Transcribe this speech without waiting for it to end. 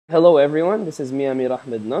Hello, everyone. This is me, Amir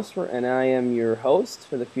Ahmed Nasr, and I am your host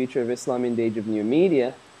for the Future of Islam in the Age of New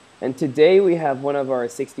Media. And today we have one of our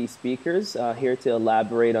 60 speakers here to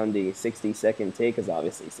elaborate on the 60-second take, because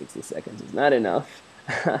obviously 60 seconds is not enough.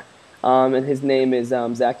 And his name is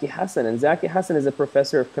Zaki Hasan. And Zaki Hasan is a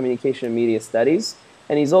professor of communication and media studies,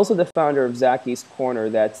 and he's also the founder of Zaki's Corner.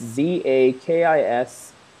 That's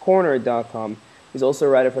ZAKIS Corner.com. He's also a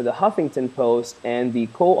writer for the Huffington Post and the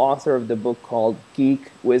co-author of the book called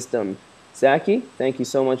Geek Wisdom. Zaki, thank you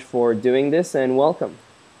so much for doing this and welcome.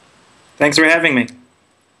 Thanks for having me.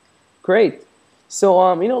 Great.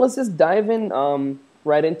 So, let's just dive in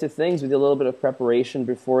right into things. We did a little bit of preparation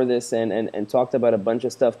before this and talked about a bunch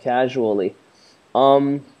of stuff casually.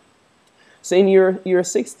 So in your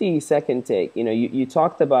 60-second take, you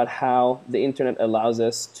talked about how the internet allows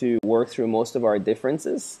us to work through most of our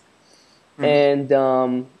differences. And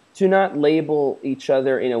to not label each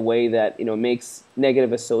other in a way that makes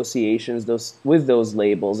negative associations with those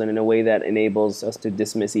labels, and in a way that enables us to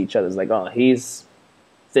dismiss each other. It's like, oh, he's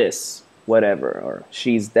this, whatever, or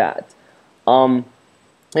she's that. And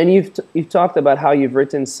you've talked about how you've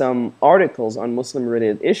written some articles on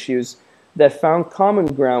Muslim-related issues that found common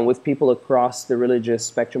ground with people across the religious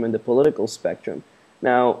spectrum and the political spectrum.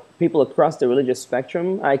 Now, people across the religious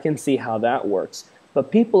spectrum, I can see how that works. But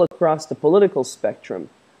people across the political spectrum,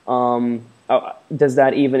 does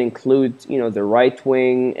that even include, the right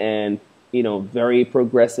wing and, very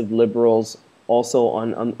progressive liberals also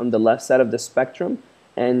on the left side of the spectrum?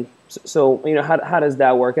 And so, how does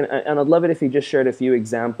that work? And I'd love it if you just shared a few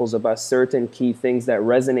examples about certain key things that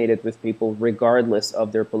resonated with people regardless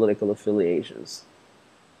of their political affiliations.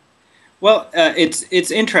 Well,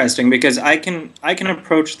 it's interesting because I can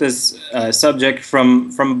approach this subject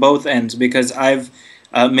from both ends, because I've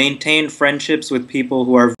maintained friendships with people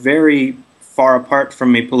who are very far apart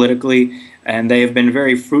from me politically, and they have been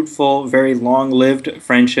very fruitful, very long-lived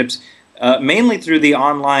friendships, mainly through the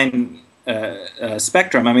online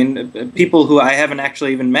spectrum. I mean, people who I haven't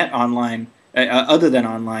actually even met online, other than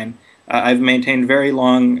online, I've maintained very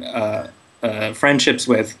long friendships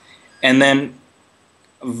with, and then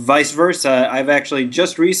vice versa. I've actually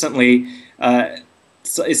just recently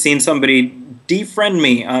seen somebody defriend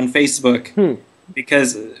me on Facebook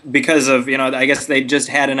because of, I guess they just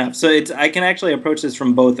had enough. So I can actually approach this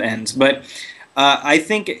from both ends. But I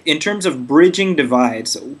think in terms of bridging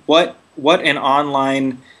divides, what an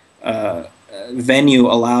online venue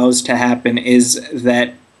allows to happen is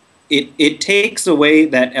that it takes away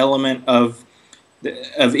that element of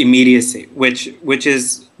immediacy, which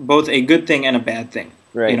is both a good thing and a bad thing.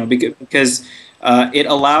 Right. Because it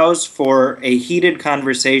allows for a heated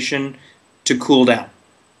conversation to cool down.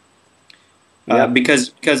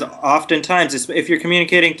 Because oftentimes, if you're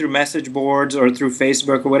communicating through message boards or through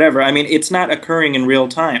Facebook or whatever, I mean, it's not occurring in real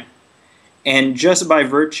time. And just by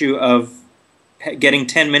virtue of getting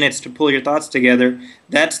 10 minutes to pull your thoughts together,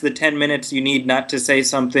 that's the 10 minutes you need not to say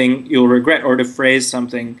something you'll regret, or to phrase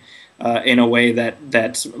something in a way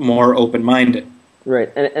that's more open-minded.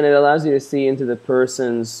 Right, and it allows you to see into the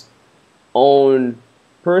person's own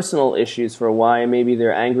personal issues for why maybe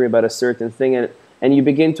they're angry about a certain thing, and you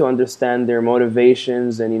begin to understand their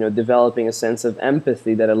motivations, and developing a sense of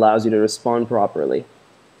empathy that allows you to respond properly.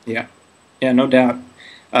 Yeah, no doubt,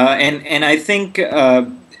 and I think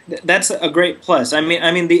that's a great plus. I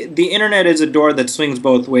mean, the internet is a door that swings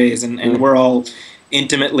both ways, and we're all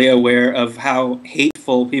intimately aware of how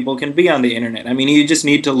hateful people can be on the internet. I mean, you just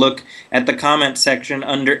need to look at the comment section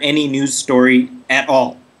under any news story at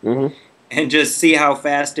all, and just see how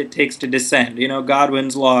fast it takes to descend.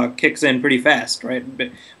 Godwin's law kicks in pretty fast, right?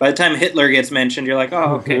 But by the time Hitler gets mentioned, you're like,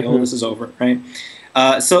 oh, okay, this is over, right?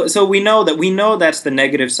 So we know that's the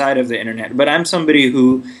negative side of the internet. But I'm somebody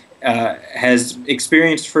who has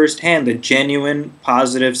experienced firsthand the genuine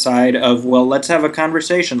positive side of, well, let's have a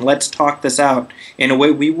conversation, let's talk this out in a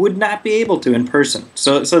way we would not be able to in person.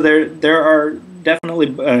 So there are definitely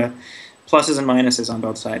pluses and minuses on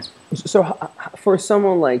both sides. So for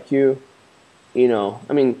someone like you,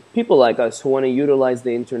 I mean, people like us who want to utilize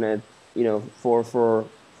the internet, for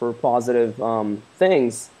positive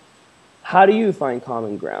things, how do you find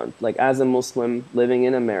common ground? Like, as a Muslim living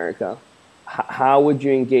in America, how would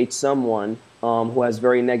you engage someone who has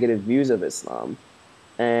very negative views of Islam,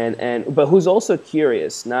 but who's also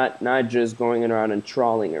curious, not just going around and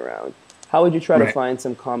trawling around? How would you try to find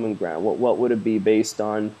some common ground? What would it be based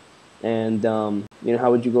on, and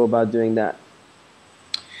how would you go about doing that?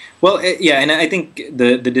 Well, yeah, and I think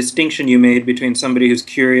the distinction you made between somebody who's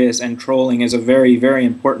curious and trolling is a very, very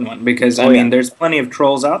important one, because I mean, there's plenty of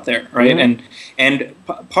trolls out there, right? And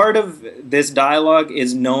part of this dialogue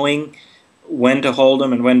is knowing when to hold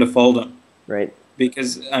them and when to fold them. Right.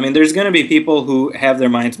 Because, I mean, there's going to be people who have their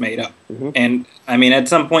minds made up. Mm-hmm. And, I mean, at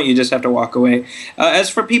some point you just have to walk away. As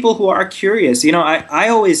for people who are curious, you know, I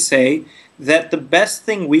always say that the best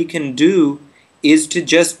thing we can do is to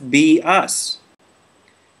just be us.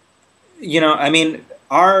 You know, I mean,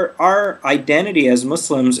 our identity as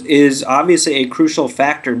Muslims is obviously a crucial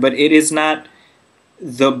factor, but it is not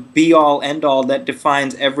the be-all, end-all that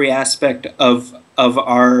defines every aspect of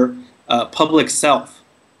our public self.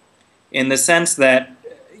 In the sense that,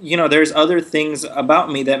 you know, there's other things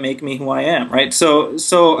about me that make me who I am, right? So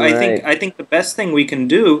Right. I think the best thing we can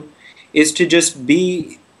do is to just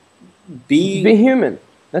be Be human.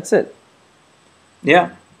 That's it. yeah. You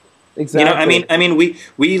know, Exactly. I mean,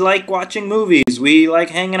 we like watching movies. We like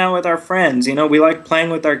hanging out with our friends. You know, we like playing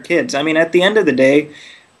with our kids. I mean, at the end of the day,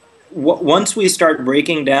 once we start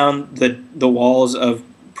breaking down the walls of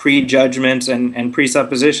prejudgments and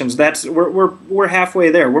presuppositions, that's we're halfway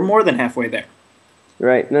there. We're more than halfway there.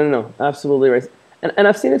 Right. No, no, no. Absolutely right. And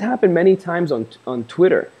I've seen it happen many times on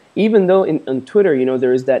Twitter. Even though on Twitter, you know,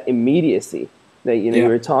 there is that immediacy that, you know, you Yeah,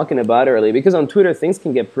 were talking about earlier. Because on Twitter, things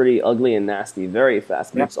can get pretty ugly and nasty very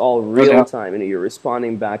fast. But yeah, it's all no real doubt. time. You know, you're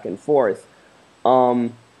responding back and forth.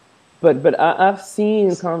 Um, but I've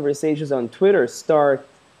seen conversations on Twitter start,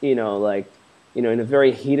 you know, like, you know, in a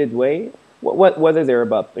very heated way. Whether they're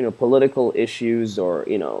about, you know, political issues, or,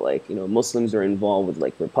 you know, like, you know, Muslims are involved with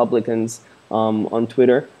like Republicans on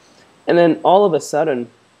Twitter, and then all of a sudden,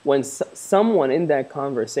 when someone in that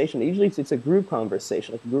conversation, usually it's a group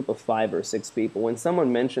conversation, like a group of 5 or 6 people, when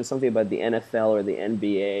someone mentions something about the NFL or the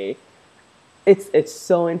NBA, it's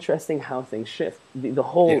so interesting how things shift. The Yeah.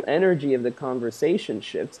 whole energy of the conversation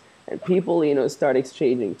shifts, and people, you know, start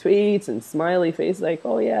exchanging tweets and smiley face, like,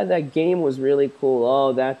 oh yeah, that game was really cool.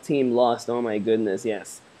 Oh, that team lost. Oh my goodness,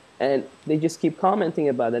 yes. And they just keep commenting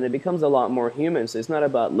about it, and it becomes a lot more human. So it's not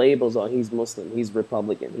about labels. Oh, he's Muslim, he's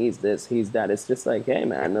Republican, he's this, he's that. It's just like, hey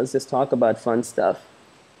man, let's just talk about fun stuff.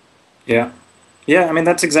 Yeah. Yeah, I mean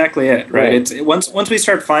that's exactly it, right? Right. It's once we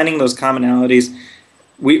start finding those commonalities,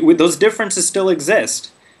 those differences still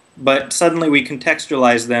exist, but suddenly we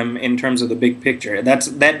contextualize them in terms of the big picture.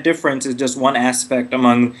 That difference is just one aspect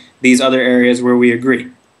among these other areas where we agree,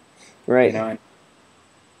 you Right. know. And,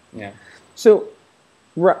 yeah. So,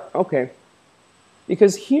 okay.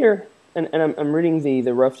 Because here, and I'm reading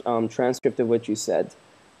the rough transcript of what you said.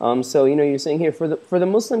 So, you know, you're saying here, for the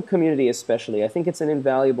Muslim community especially, I think it's an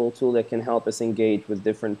invaluable tool that can help us engage with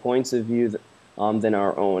different points of view than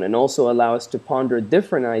our own, and also allow us to ponder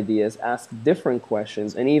different ideas, ask different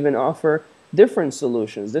questions, and even offer different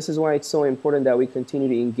solutions. This is why it's so important that we continue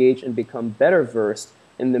to engage and become better versed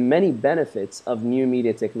in the many benefits of new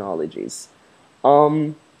media technologies.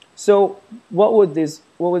 Um, so what would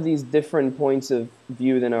these different points of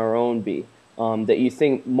view than our own be, that you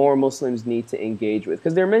think more Muslims need to engage with?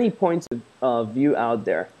 Because there are many points of view out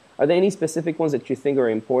there. Are there any specific ones that you think are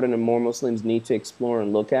important and more Muslims need to explore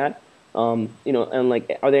and look at? You know, and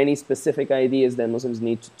like, are there any specific ideas that Muslims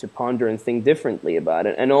need to ponder and think differently about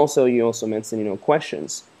it? And also, you also mentioned, you know,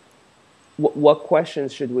 questions. What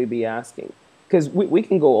questions should we be asking? Because we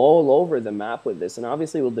can go all over the map with this, and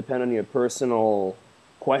obviously it will depend on your personal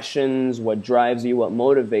questions, what drives you, what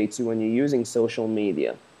motivates you when you're using social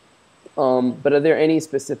media. But are there any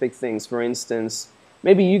specific things, for instance,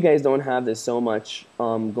 maybe you guys don't have this so much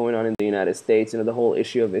going on in the United States, you know, the whole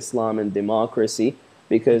issue of Islam and democracy,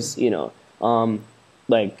 because, you know,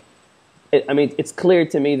 like, I mean, it's clear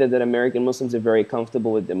to me that American Muslims are very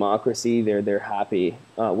comfortable with democracy. They're happy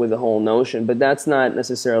with the whole notion, but that's not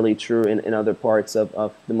necessarily true in other parts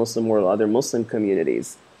of the Muslim world, other Muslim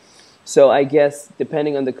communities. So I guess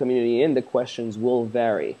depending on the community in, the questions will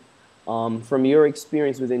vary. From your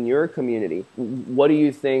experience within your community, what do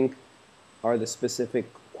you think are the specific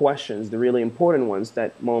questions, the really important ones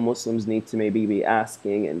that more Muslims need to maybe be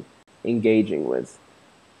asking and engaging with?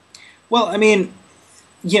 Well, I mean,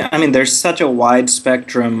 yeah, I mean, there's such a wide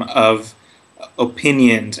spectrum of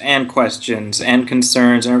opinions and questions and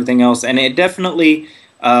concerns and everything else, and it definitely,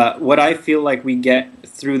 what I feel like we get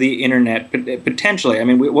through the internet, potentially, I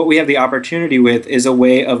mean, what we have the opportunity with is a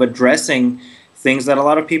way of addressing things that a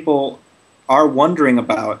lot of people are wondering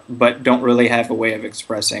about, but don't really have a way of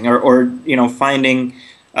expressing, or you know, finding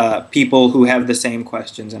people who have the same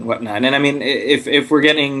questions and whatnot. And I mean, if we're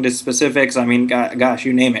getting into specifics, I mean, gosh,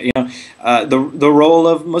 you name it. You know, the role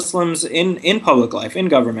of Muslims in public life, in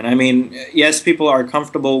government. I mean, yes, people are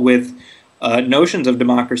comfortable with notions of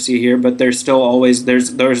democracy here, but there's still always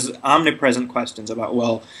there's omnipresent questions about,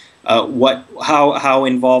 well, how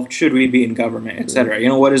involved should we be in government, etc. You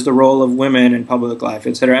know, what is the role of women in public life,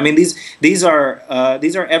 etc. I mean, these are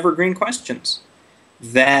evergreen questions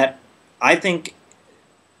that I think,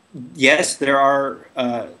 yes, there are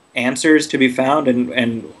answers to be found,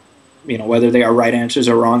 and you know, whether they are right answers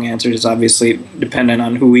or wrong answers is obviously dependent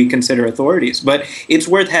on who we consider authorities. But it's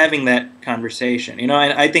worth having that conversation. You know,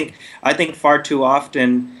 and I think far too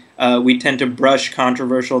often we tend to brush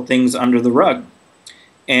controversial things under the rug,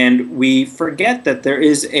 and we forget that there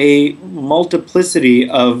is a multiplicity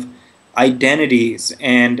of identities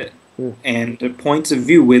and points of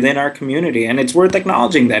view within our community, and it's worth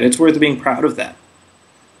acknowledging that. It's worth being proud of that.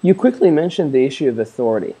 You quickly mentioned the issue of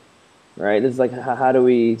authority, right? It's like how do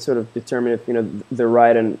we sort of determine if the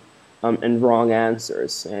right and wrong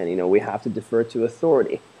answers, and we have to defer to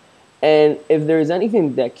authority. And if there's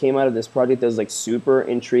anything that came out of this project that was like super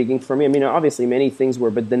intriguing for me, I mean, obviously many things were,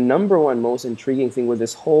 but the number one most intriguing thing was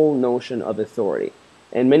this whole notion of authority.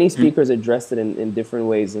 And many speakers addressed it in different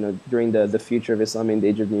ways, during the Future of Islam in the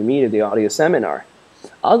Age of New Media, the audio seminar.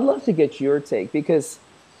 I'd love to get your take because,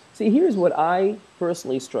 see, here's what I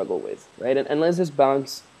personally struggle with, right? And let's just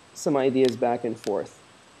bounce some ideas back and forth.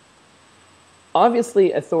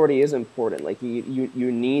 Obviously, authority is important. Like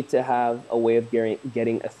you need to have a way of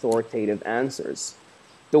getting authoritative answers.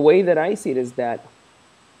 The way that I see it is that,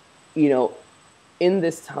 in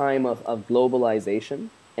this time of globalization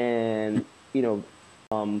and,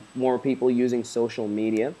 more people using social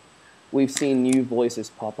media, we've seen new voices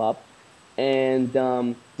pop up. And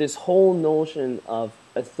this whole notion of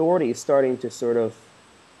authority is starting to sort of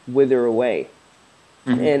wither away.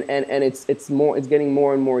 And it's getting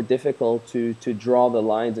more and more difficult to draw the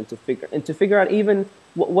lines and to figure out even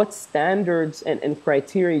what standards and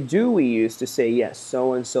criteria do we use to say yes,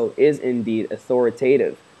 so and so is indeed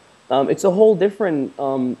authoritative. It's a whole different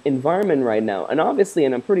environment right now, and obviously,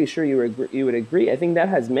 and I'm pretty sure you would agree. I think that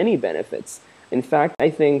has many benefits. In fact, I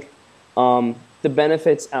think the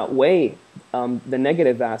benefits outweigh the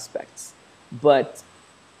negative aspects. But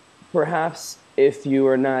perhaps if you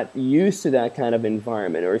are not used to that kind of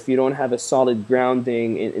environment, or if you don't have a solid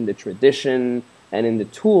grounding in the tradition and in the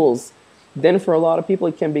tools, then for a lot of people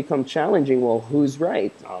it can become challenging. Well, who's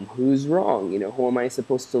right? Who's wrong? Who am I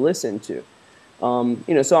supposed to listen to?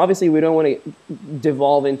 So obviously we don't want to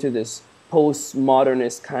devolve into this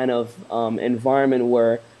postmodernist kind of environment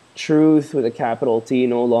where truth with a capital T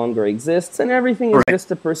no longer exists and everything is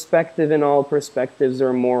just a perspective, and all perspectives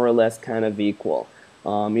are more or less kind of equal.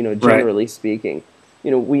 Generally speaking,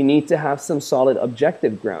 we need to have some solid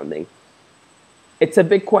objective grounding. It's a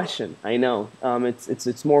big question, I know.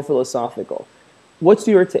 It's more philosophical. What's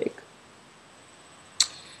your take?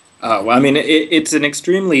 Well, I mean, it's an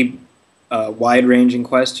extremely wide-ranging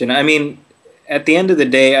question. I mean, at the end of the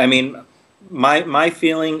day, I mean, my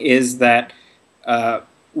feeling is that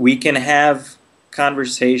we can have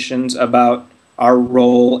conversations about our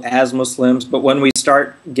role as Muslims, but when we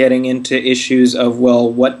start getting into issues of,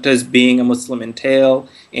 well, what does being a Muslim entail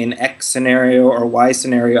in X scenario or Y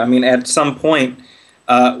scenario? I mean, at some point,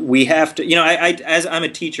 we have to, as I'm a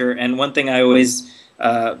teacher, and one thing I always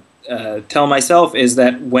tell myself is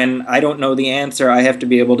that when I don't know the answer, I have to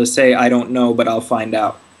be able to say, I don't know, but I'll find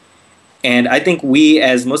out. And I think we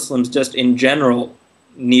as Muslims, just in general,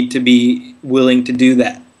 need to be willing to do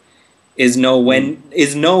that. Is know when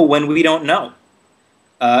we don't know.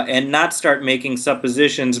 And not start making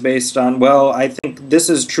suppositions based on, well, I think this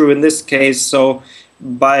is true in this case, so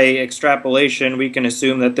by extrapolation we can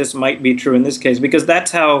assume that this might be true in this case, because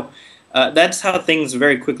that's how things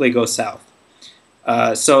very quickly go south.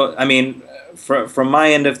 So, I mean, from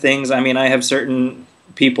my end of things, I mean, I have certain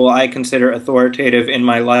people I consider authoritative in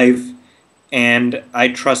my life, and I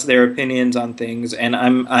trust their opinions on things, and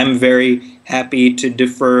I'm very happy to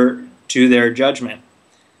defer to their judgment.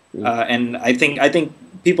 And I think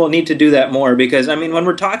people need to do that more, because I mean, when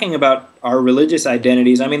we're talking about our religious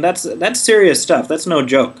identities, I mean, that's serious stuff. That's no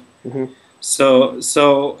joke. So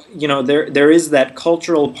there is that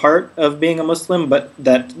cultural part of being a Muslim, but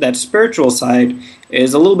that spiritual side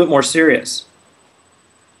is a little bit more serious.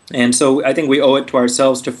 And so I think we owe it to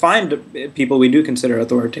ourselves to find people we do consider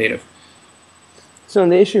authoritative. So on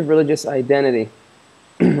the issue of religious identity,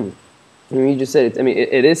 I mean, you just said it. I mean,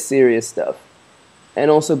 it is serious stuff. And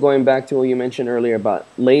also going back to what you mentioned earlier about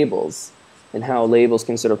labels and how labels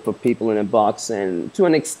can sort of put people in a box and to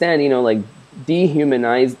an extent, like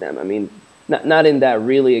dehumanize them. I mean, not in that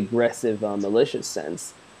really aggressive, malicious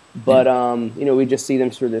sense, but, we just see them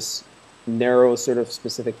through this narrow sort of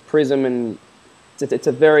specific prism, and it's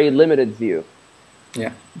a very limited view.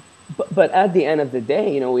 Yeah. But at the end of the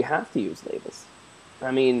day, we have to use labels.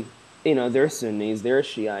 I mean, there are Sunnis, there are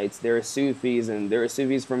Shiites, there are Sufis, and there are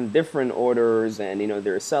Sufis from different orders, and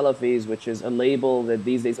there are Salafis, which is a label that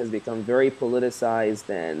these days has become very politicized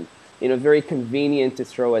and very convenient to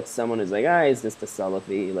throw at someone who's like, ah, he's just a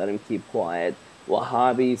Salafi, let him keep quiet.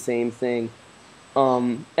 Wahhabi, same thing.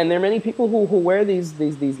 And there are many people who wear these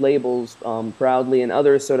labels proudly, and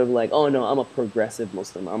others sort of like, oh no, I'm a progressive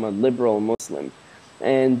Muslim, I'm a liberal Muslim,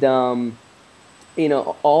 and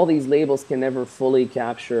all these labels can never fully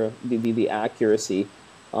capture the accuracy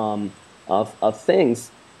of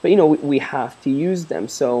things, but we have to use them.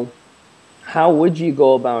 So how would you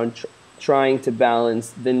go about trying to balance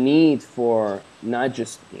the need for not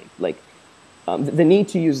just like the need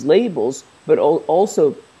to use labels, but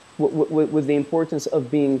also with the importance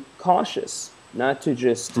of being cautious, not to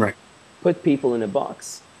just Right. put people in a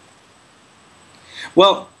box?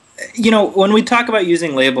 Well, when we talk about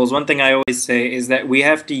using labels, one thing I always say is that we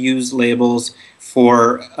have to use labels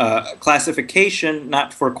for classification,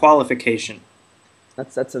 not for qualification.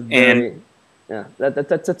 That's a And very, yeah,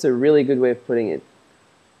 that's a really good way of putting it.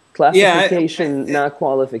 yeah, Classification, not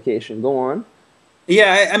qualification. Go on.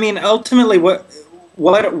 yeah. I mean, ultimately,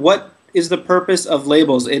 what is the purpose of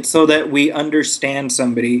labels? It's so that we understand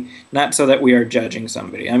somebody, not so that we are judging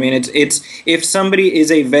somebody. I mean, it's if somebody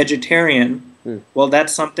is a vegetarian, Mm. well,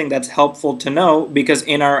 that's something that's helpful to know, because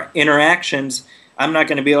in our interactions, I'm not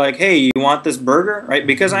going to be like, hey, you want this burger, right?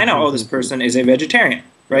 Because I know, oh, this person is a vegetarian,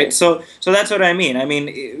 right? Right. So that's what I mean. I mean,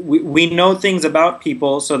 we know things about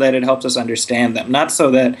people so that it helps us understand them, not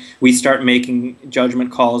so that we start making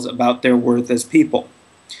judgment calls about their worth as people.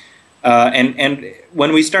 And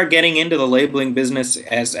when we start getting into the labeling business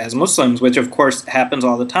as Muslims, which of course happens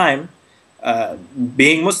all the time,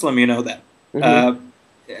 being Muslim, you know that. Mm-hmm. Uh,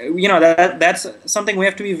 that's something we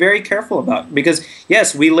have to be very careful about, because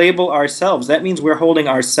yes, we label ourselves. That means we're holding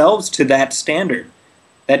ourselves to that standard.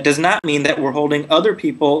 That does not mean that we're holding other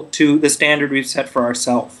people to the standard we've set for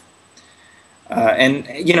ourselves. And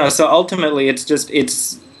so ultimately,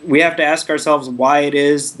 it's we have to ask ourselves why it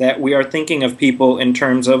is that we are thinking of people in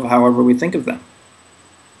terms of however we think of them.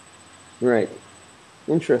 Right.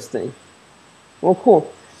 Interesting. Well,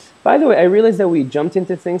 cool. By the way, I realized that we jumped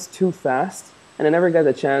into things too fast, and I never got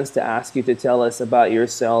the chance to ask you to tell us about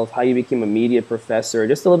yourself, how you became a media professor,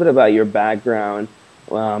 just a little bit about your background,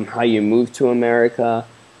 how you moved to America.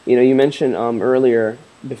 You mentioned earlier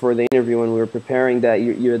before the interview when we were preparing that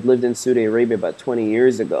you had lived in Saudi Arabia about 20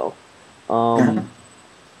 years ago. Uh-huh. Um,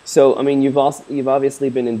 so, I mean, you've obviously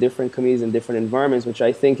been in different communities and different environments, which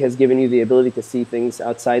I think has given you the ability to see things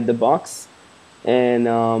outside the box, and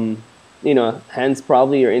hence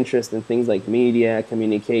probably your interest in things like media,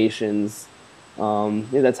 communications. Yeah,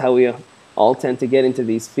 that's how we all tend to get into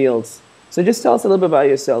these fields. So, just tell us a little bit about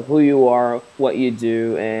yourself, who you are, what you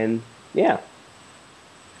do, and yeah.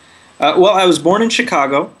 Well, I was born in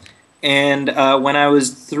Chicago, and when I was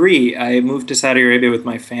 3, I moved to Saudi Arabia with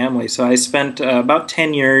my family. So I spent about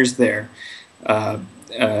 10 years there,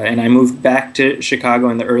 and I moved back to Chicago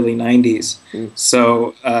in the early 90s. Mm.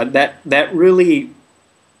 So that really,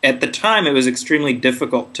 at the time, it was extremely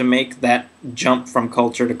difficult to make that jump from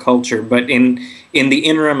culture to culture. But in the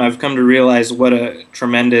interim, I've come to realize what a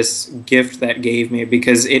tremendous gift that gave me,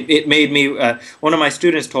 because it made me, one of my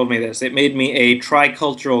students told me this, it made me a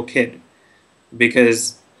tricultural kid,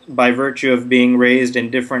 because by virtue of being raised in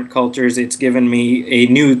different cultures, it's given me a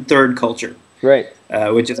new third culture, Right.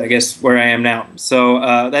 which is, I guess, where I am now. So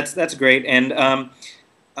that's great. And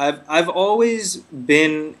I've always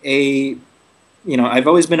been I've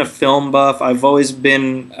always been a film buff. I've always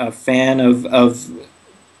been a fan of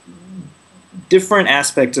different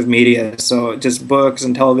aspects of media, so just books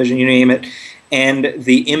and television, you name it, and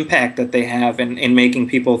the impact that they have in making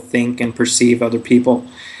people think and perceive other people.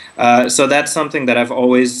 So that's something that I've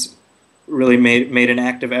always really made an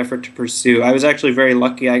active effort to pursue. I was actually very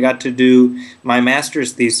lucky. I got to do my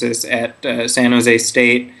master's thesis at San Jose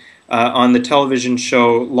State on the television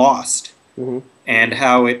show Lost, Hmm. and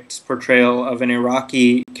how its portrayal of an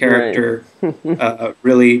Iraqi Right. character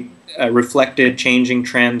really reflected changing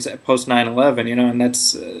trends post 9/11. And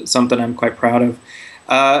that's something I'm quite proud of.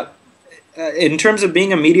 Uh, in terms of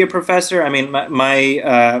being a media professor, I mean,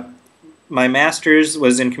 my master's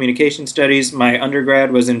was in communication studies. My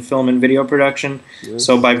undergrad was in film and video production.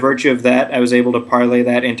 So Nice. by virtue of that, I was able to parlay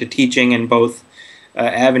that into teaching in both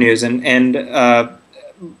avenues. And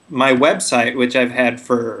my website, which I've had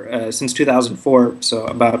for since 2004, so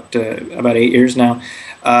about 8 years now,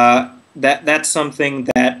 that's something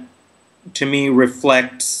that to me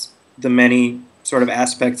reflects the many sort of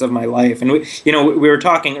aspects of my life. And we were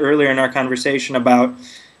talking earlier in our conversation about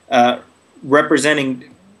representing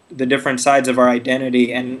the different sides of our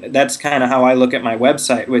identity, and that's kind of how I look at my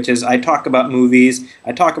website, which is I talk about movies,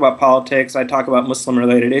 I talk about politics, I talk about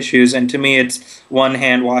Muslim-related issues, and to me it's one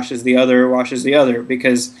hand washes the other,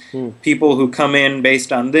 because Hmm. people who come in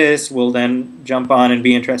based on this will then jump on and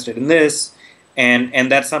be interested in this,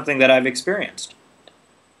 and that's something that I've experienced.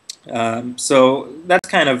 So that's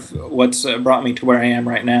kind of what's brought me to where I am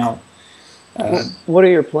right now. What are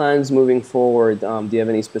your plans moving forward? Do you have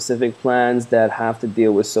any specific plans that have to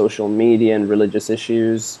deal with social media and religious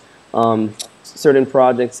issues? Certain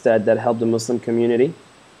projects that help the Muslim community?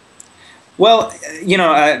 Well, you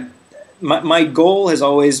know, my goal has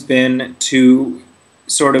always been to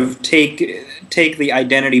sort of take the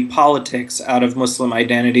identity politics out of Muslim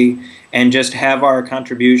identity and just have our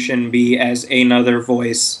contribution be as another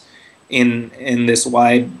voice in this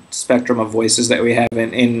wide spectrum of voices that we have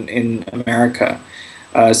in America.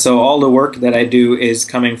 So all the work that I do is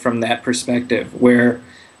coming from that perspective, where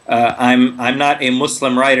I'm not a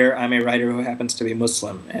Muslim writer. I'm a writer who happens to be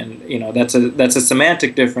Muslim, and you know that's a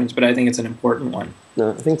semantic difference, but I think it's an important one.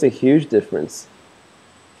 No, I think it's a huge difference.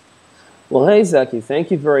 Well, hey, Zaki,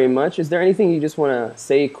 thank you very much. Is there anything you just want to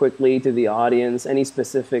say quickly to the audience? Any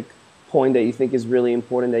specific point that you think is really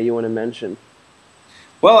important that you want to mention?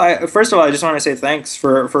 Well, first of all, I just want to say thanks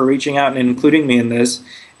for reaching out and including me in this.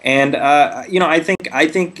 And you know, I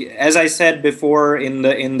think as I said before in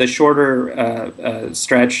the shorter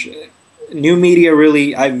stretch, new media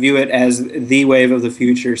really I view it as the wave of the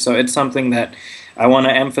future. So it's something that I want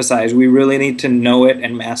to emphasize. We really need to know it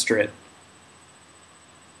and master it.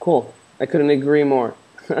 Cool. I couldn't agree more.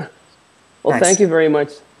 Well, thank Nice. you very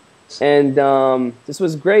much. And this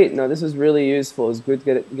was great. No, this was really useful. It was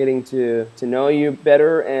good getting to know you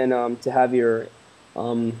better and to have your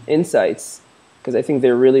insights, because I think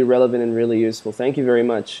they're really relevant and really useful. Thank you very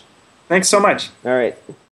much. Thanks so much. All right.